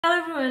Hello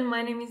everyone,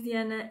 my name is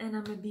Diana and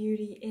I'm a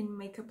beauty and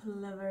makeup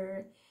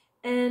lover.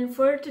 And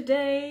for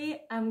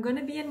today, I'm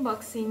gonna be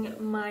unboxing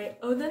my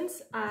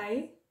Oden's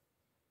Eye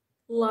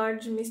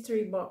large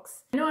mystery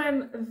box. I know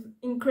I'm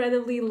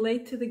incredibly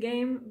late to the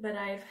game, but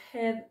I've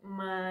had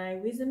my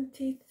wisdom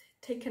teeth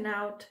taken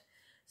out.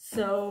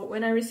 So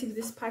when I received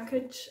this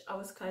package, I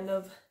was kind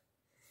of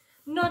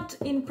not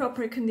in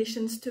proper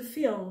conditions to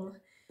film.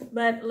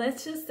 But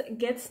let's just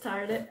get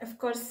started. Of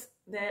course,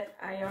 that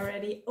I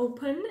already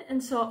opened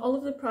and saw all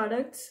of the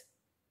products.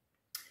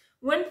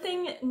 One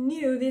thing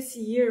new this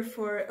year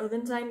for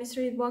Oden's Eye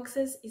mystery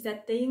boxes is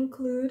that they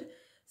include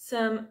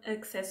some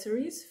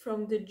accessories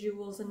from the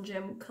Jewels and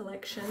Gem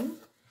collection.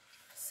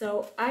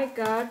 So I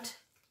got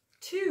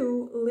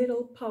two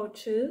little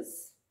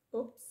pouches,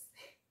 oops,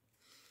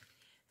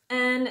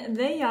 and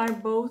they are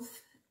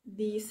both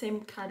the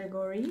same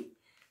category.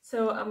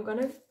 So I'm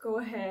gonna go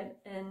ahead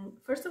and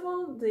first of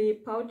all, the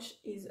pouch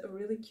is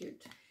really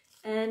cute.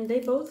 And they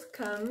both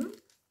come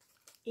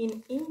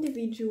in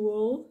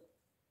individual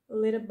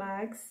little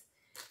bags.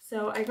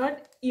 So I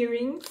got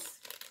earrings,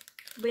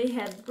 they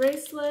had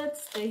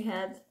bracelets, they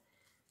had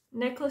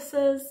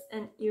necklaces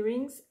and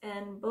earrings,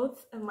 and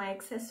both of my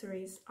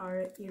accessories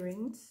are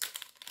earrings,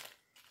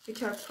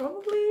 which are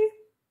probably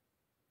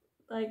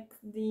like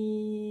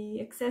the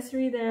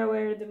accessory that I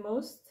wear the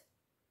most.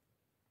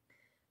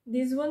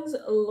 These ones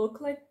look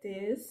like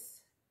this.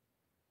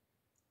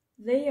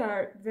 They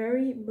are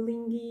very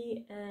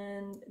blingy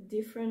and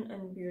different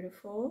and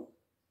beautiful.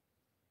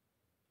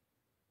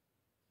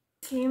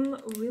 Seem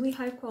really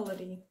high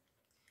quality,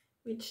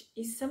 which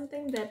is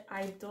something that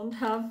I don't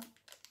have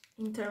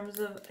in terms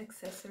of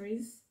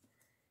accessories.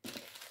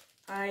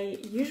 I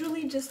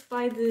usually just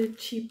buy the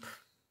cheap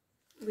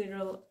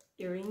little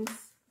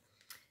earrings.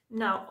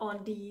 Now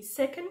on the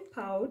second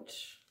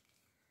pouch,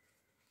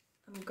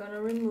 I'm gonna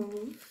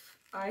remove,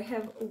 I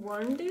have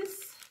worn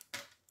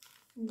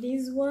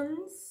these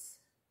ones.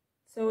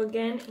 So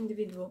again,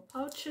 individual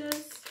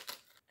pouches,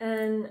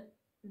 and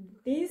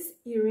these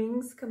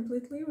earrings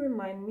completely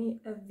remind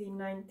me of the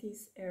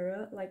 90s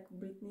era, like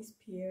Britney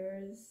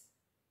Spears.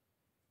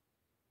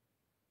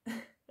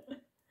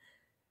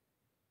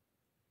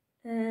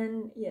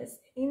 And yes,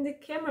 in the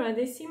camera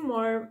they seem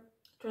more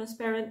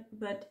transparent,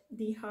 but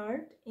the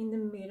heart in the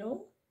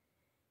middle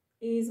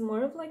is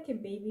more of like a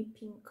baby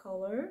pink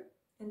color,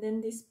 and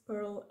then this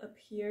pearl up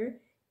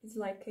here is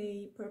like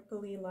a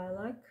purpley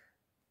lilac.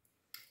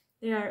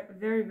 They are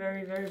very,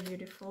 very, very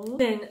beautiful.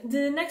 Then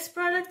the next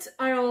products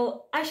are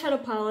all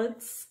eyeshadow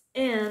palettes,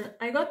 and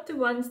I got the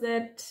ones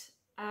that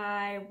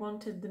I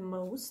wanted the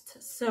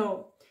most.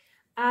 So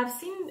I've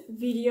seen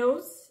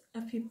videos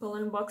of people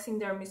unboxing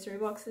their mystery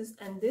boxes,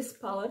 and this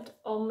palette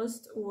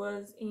almost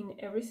was in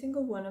every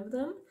single one of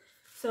them.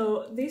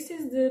 So this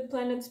is the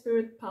Planet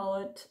Spirit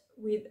palette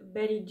with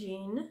Betty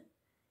Jean,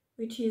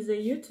 which is a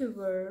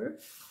YouTuber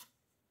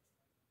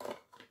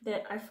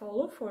that I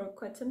follow for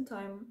quite some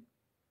time.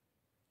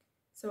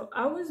 So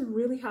I was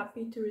really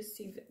happy to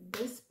receive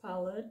this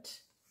palette.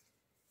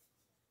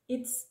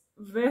 It's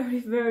very,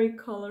 very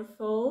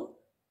colorful.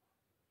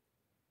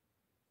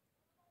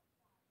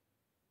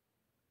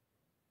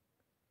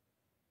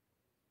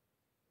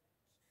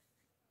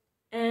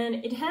 And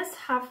it has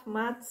half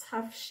mattes,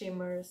 half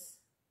shimmers.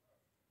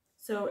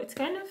 So it's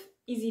kind of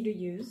easy to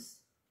use.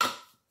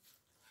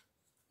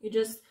 You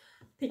just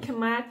pick a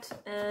matte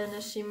and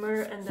a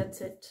shimmer and that's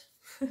it.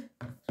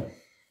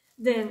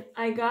 Then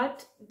I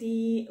got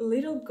the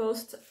Little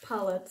Ghost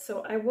palette.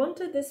 So I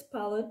wanted this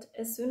palette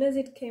as soon as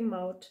it came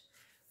out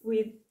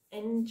with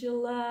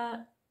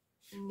Angela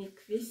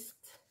Nyquist,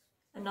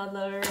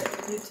 another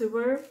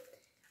YouTuber.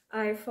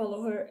 I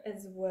follow her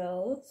as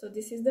well. So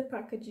this is the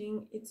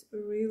packaging. It's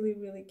really,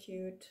 really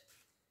cute.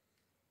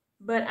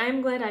 But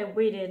I'm glad I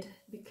waited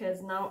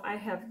because now I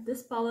have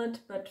this palette,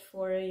 but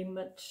for a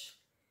much,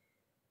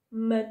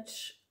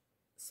 much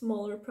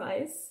smaller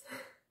price.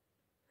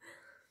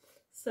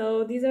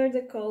 So these are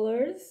the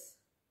colors.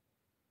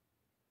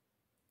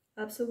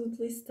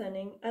 Absolutely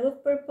stunning. I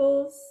love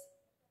purples.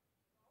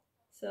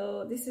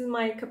 So this is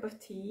my cup of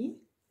tea.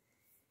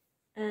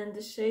 And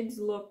the shades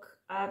look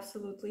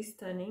absolutely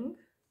stunning.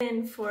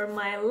 And for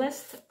my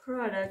last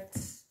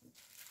products,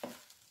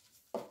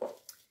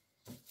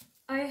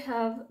 I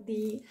have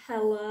the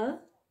Hella,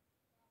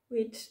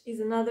 which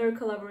is another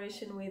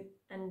collaboration with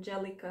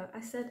Angelica.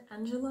 I said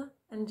Angela?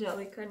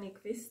 Angelica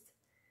Nyquist.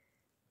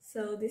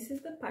 So this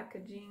is the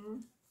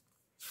packaging.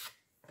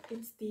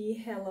 It's the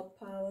Hella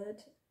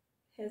palette.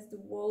 Has the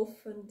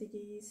wolf and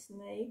the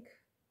snake.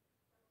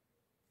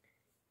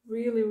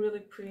 Really,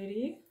 really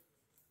pretty.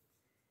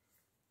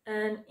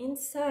 And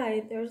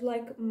inside there's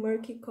like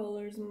murky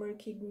colors,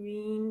 murky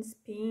greens,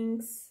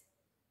 pinks.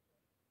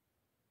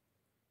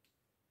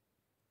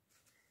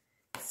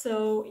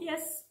 So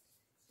yes,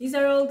 these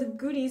are all the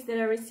goodies that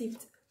I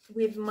received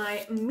with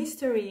my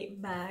mystery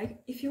bag.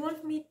 If you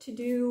want me to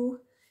do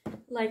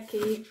like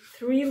a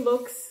 3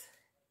 looks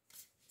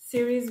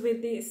series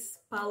with these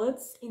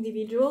palettes,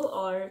 individual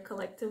or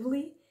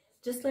collectively,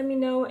 just let me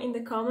know in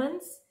the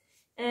comments.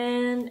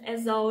 And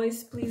as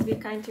always, please be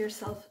kind to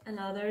yourself and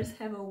others.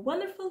 Have a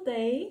wonderful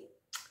day.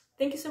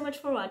 Thank you so much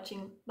for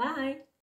watching. Bye!